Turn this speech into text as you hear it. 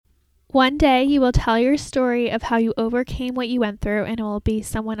One day you will tell your story of how you overcame what you went through, and it will be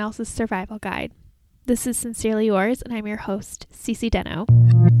someone else's survival guide. This is Sincerely Yours, and I'm your host, Cece Deno.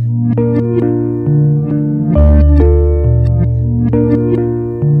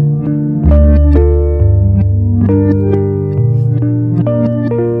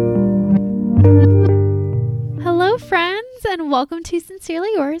 Hello, friends, and welcome to Sincerely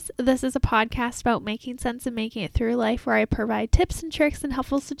Yours. This is a podcast about making sense and making it through life, where I provide tips and tricks and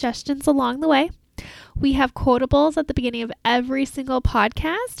helpful suggestions along the way. We have quotables at the beginning of every single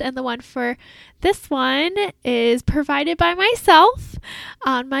podcast, and the one for this one is provided by myself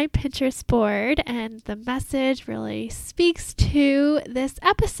on my Pinterest board, and the message really speaks to this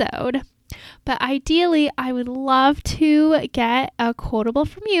episode. But ideally, I would love to get a quotable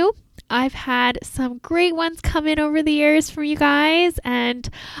from you. I've had some great ones come in over the years from you guys, and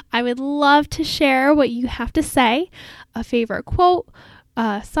I would love to share what you have to say, a favorite quote,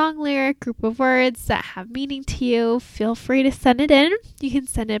 a song lyric, group of words that have meaning to you. Feel free to send it in. You can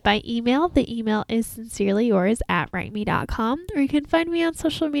send it by email. The email is sincerelyyours@writeme.com, or you can find me on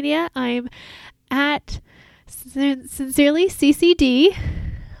social media. I'm at sincerelyccd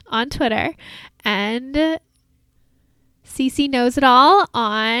on Twitter, and Cece Knows It All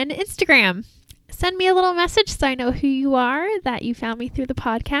on Instagram. Send me a little message so I know who you are, that you found me through the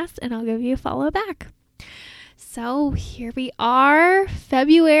podcast, and I'll give you a follow back. So here we are,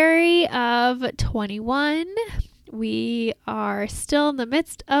 February of 21. We are still in the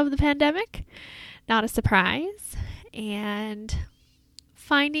midst of the pandemic, not a surprise, and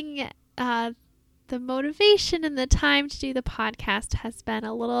finding the motivation and the time to do the podcast has been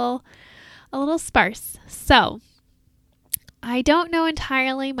a little sparse. So I don't know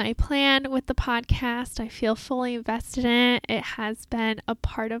entirely my plan with the podcast. I feel fully invested in it. It has been a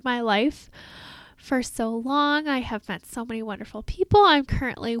part of my life for so long. I have met so many wonderful people. I'm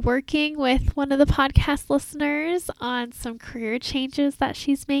currently working with one of the podcast listeners on some career changes that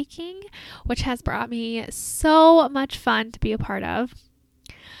she's making, which has brought me so much fun to be a part of.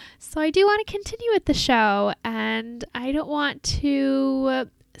 So I do want to continue with the show, and I don't want to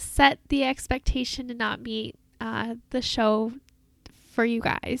set the expectation to not meet the show for you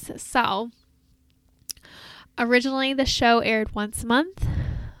guys. So originally the show aired once a month.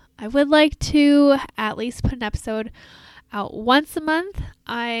 I would like to at least put an episode out once a month.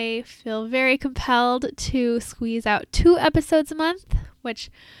 I feel very compelled to squeeze out 2 episodes a month, which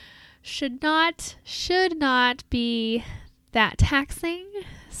should not be that taxing.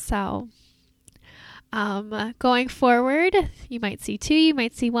 So going forward, you might see 2, you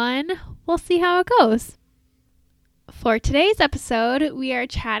might see 1. We'll see how it goes. For today's episode, we are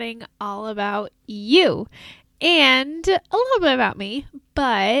chatting all about you and a little bit about me,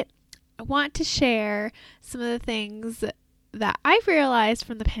 but I want to share some of the things that I've realized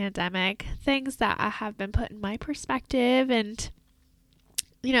from the pandemic, things that have been put in my perspective, and,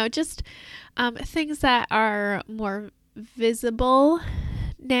 just things that are more visible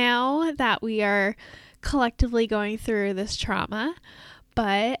now that we are collectively going through this trauma.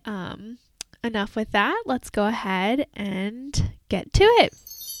 But enough with that. Let's go ahead and get to it.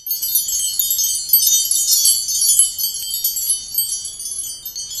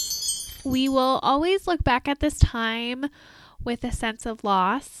 We will always look back at this time with a sense of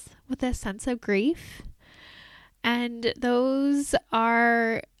loss, with a sense of grief, and those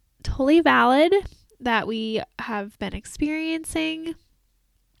are totally valid that we have been experiencing,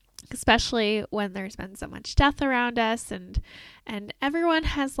 especially when there's been so much death around us, and everyone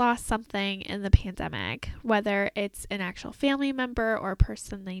has lost something in the pandemic, whether it's an actual family member or a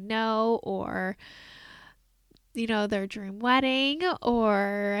person they know, or their dream wedding,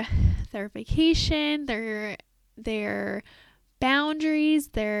 or their vacation, their boundaries,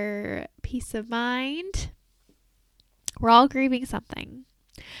 their peace of mind. We're all grieving something.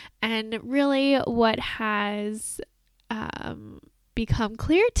 And really what has become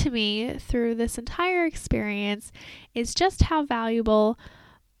clear to me through this entire experience is just how valuable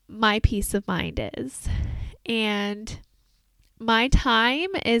my peace of mind is. And my time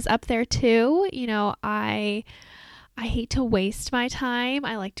is up there too. I hate to waste my time.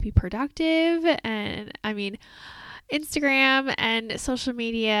 I like to be productive, and Instagram and social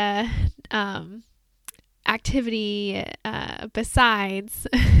media activity besides,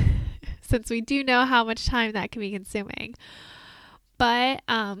 since we do know how much time that can be consuming. But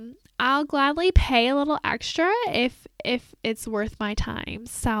I'll gladly pay a little extra if it's worth my time.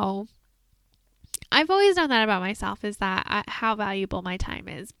 So I've always known that about myself, is that how valuable my time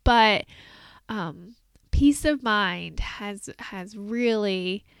is. But peace of mind has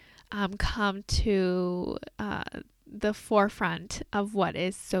really come to the forefront of what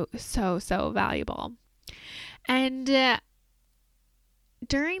is so valuable. And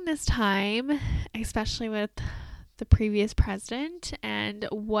during this time, especially with the previous president and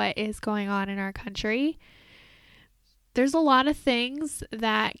what is going on in our country, there's a lot of things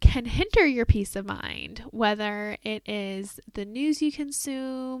that can hinder your peace of mind, whether it is the news you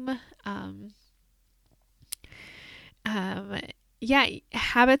consume,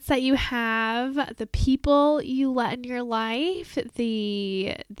 habits that you have, the people you let in your life,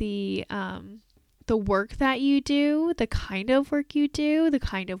 the work that you do, the kind of work you do, the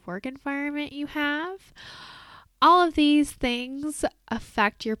kind of work environment you have. All of these things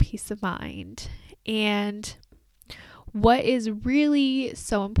affect your peace of mind. And what is really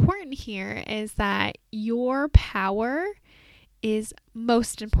so important here is that your power is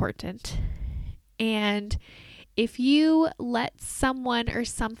most important. And if you let someone or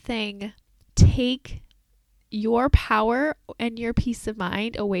something take your power and your peace of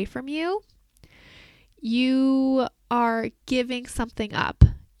mind away from you, you are giving something up.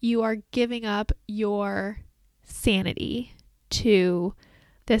 You are giving up your sanity to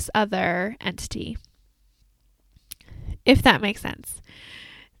this other entity, if that makes sense.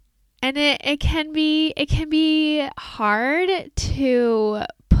 And it can be hard to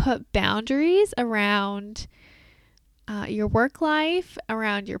put boundaries around your work life,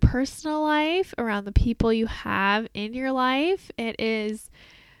 around your personal life, around the people you have in your life. It is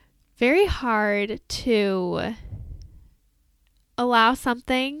very hard to allow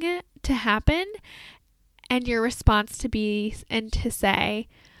something to happen and your response to be and to say,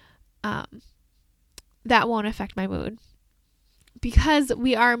 that won't affect my mood. Because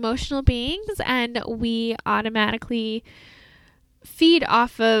we are emotional beings and we automatically feed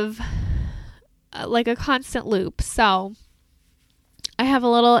off of like a constant loop. So I have a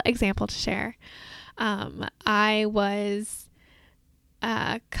little example to share. I was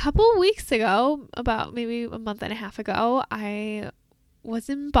a couple weeks ago, about maybe a month and a half ago, I was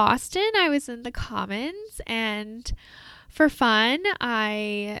in Boston. I was in the Commons, and for fun,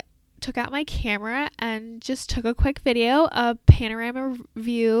 I took out my camera and just took a quick video, a panorama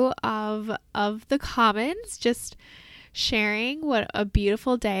view of the Commons, just sharing what a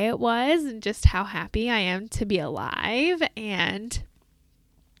beautiful day it was and just how happy I am to be alive. And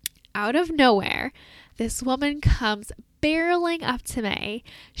out of nowhere, this woman comes barreling up to me.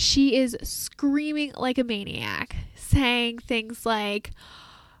 She is screaming like a maniac, saying things like,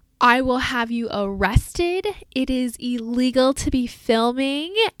 I will have you arrested. It is illegal to be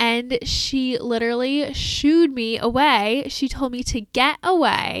filming. And she literally shooed me away. She told me to get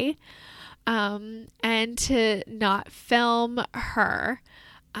away and to not film her,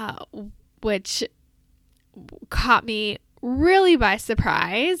 which caught me really by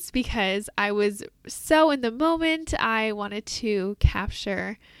surprise because I was so in the moment. I wanted to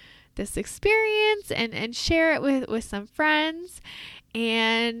capture this experience and share it with some friends.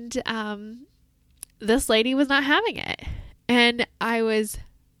 And this lady was not having it. And I was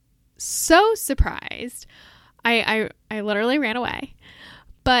so surprised. I literally ran away.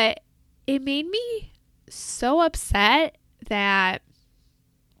 But it made me so upset that,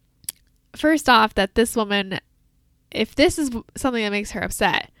 first off, that this woman, if this is something that makes her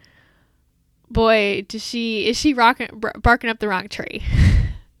upset, boy, is she barking up the wrong tree.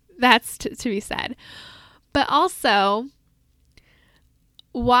 That's to be said. But also,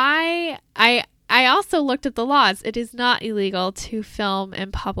 why I also looked at the laws. It is not illegal to film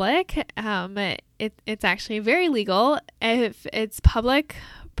in public. It's actually very legal if it's public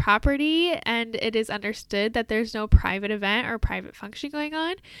property and it is understood that there's no private event or private function going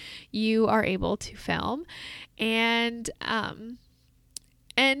on. You are able to film, and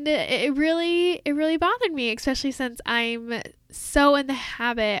it really bothered me, especially since I'm so in the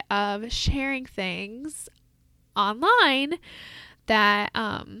habit of sharing things online that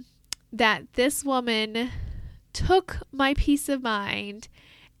this woman took my peace of mind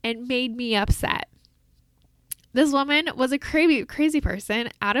and made me upset. This woman was a crazy person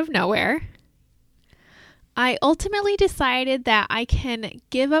out of nowhere. I ultimately decided that I can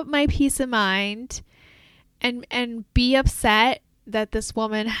give up my peace of mind and be upset that this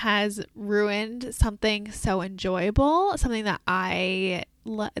woman has ruined something so enjoyable, something that I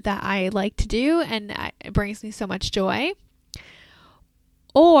like to do and it brings me so much joy.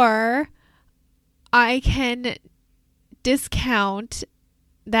 Or I can discount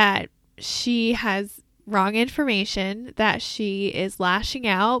that she has wrong information, that she is lashing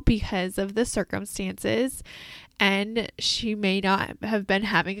out because of the circumstances, and she may not have been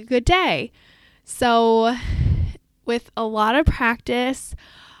having a good day. So with a lot of practice,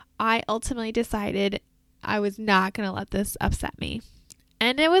 I ultimately decided I was not going to let this upset me.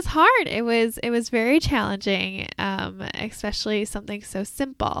 And it was hard. It was very challenging, especially something so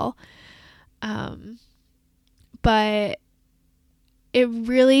simple. But it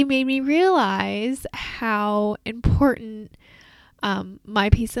really made me realize how important my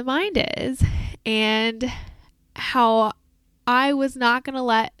peace of mind is, and how I was not going to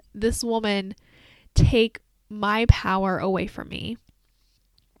let this woman take my power away from me.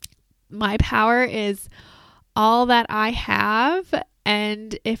 My power is all that I have,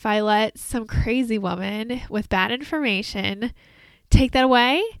 and if I let some crazy woman with bad information take that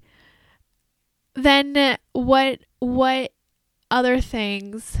away, then what other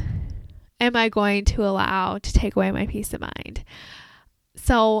things am I going to allow to take away my peace of mind?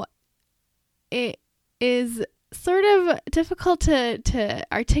 So it is sort of difficult to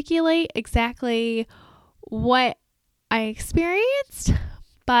articulate exactly what I experienced,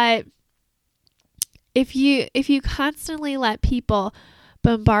 but if you constantly let people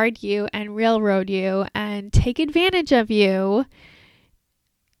bombard you and railroad you and take advantage of you,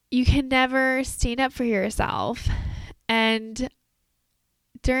 you can never stand up for yourself. And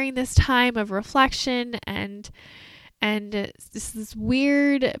during this time of reflection and this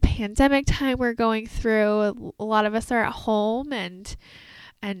weird pandemic time we're going through, a lot of us are at home and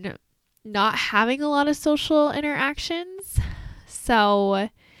not having a lot of social interactions. So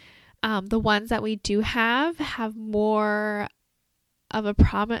the ones that we do have more of a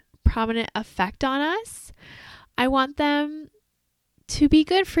prominent effect on us. I want them to be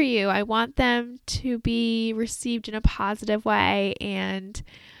good for you. I want them to be received in a positive way. And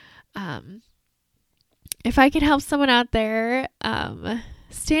if I can help someone out there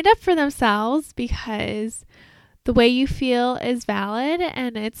stand up for themselves, because the way you feel is valid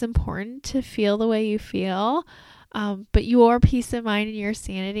and it's important to feel the way you feel. But your peace of mind and your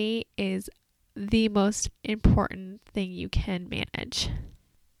sanity is the most important thing you can manage.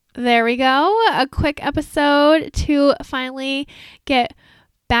 There we go. A quick episode to finally get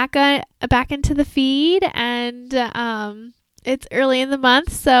back into the feed, and it's early in the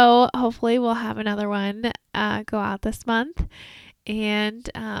month, so hopefully we'll have another one go out this month. And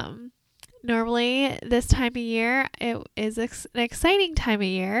normally this time of year, it is an exciting time of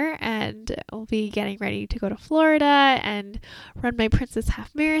year, and we'll be getting ready to go to Florida and run my Princess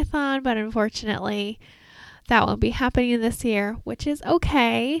Half Marathon, but unfortunately that won't be happening this year, which is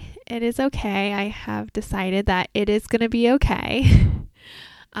okay. It is okay. I have decided that it is going to be okay.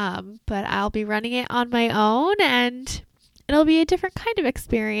 But I'll be running it on my own, and it'll be a different kind of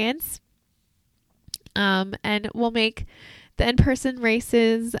experience. And we'll make the in-person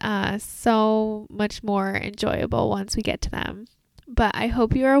races so much more enjoyable once we get to them. But I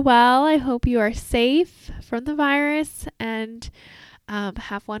hope you are well. I hope you are safe from the virus, and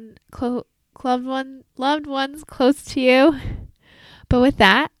have loved ones close to you. But with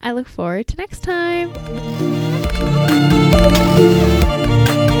that, I look forward to next time.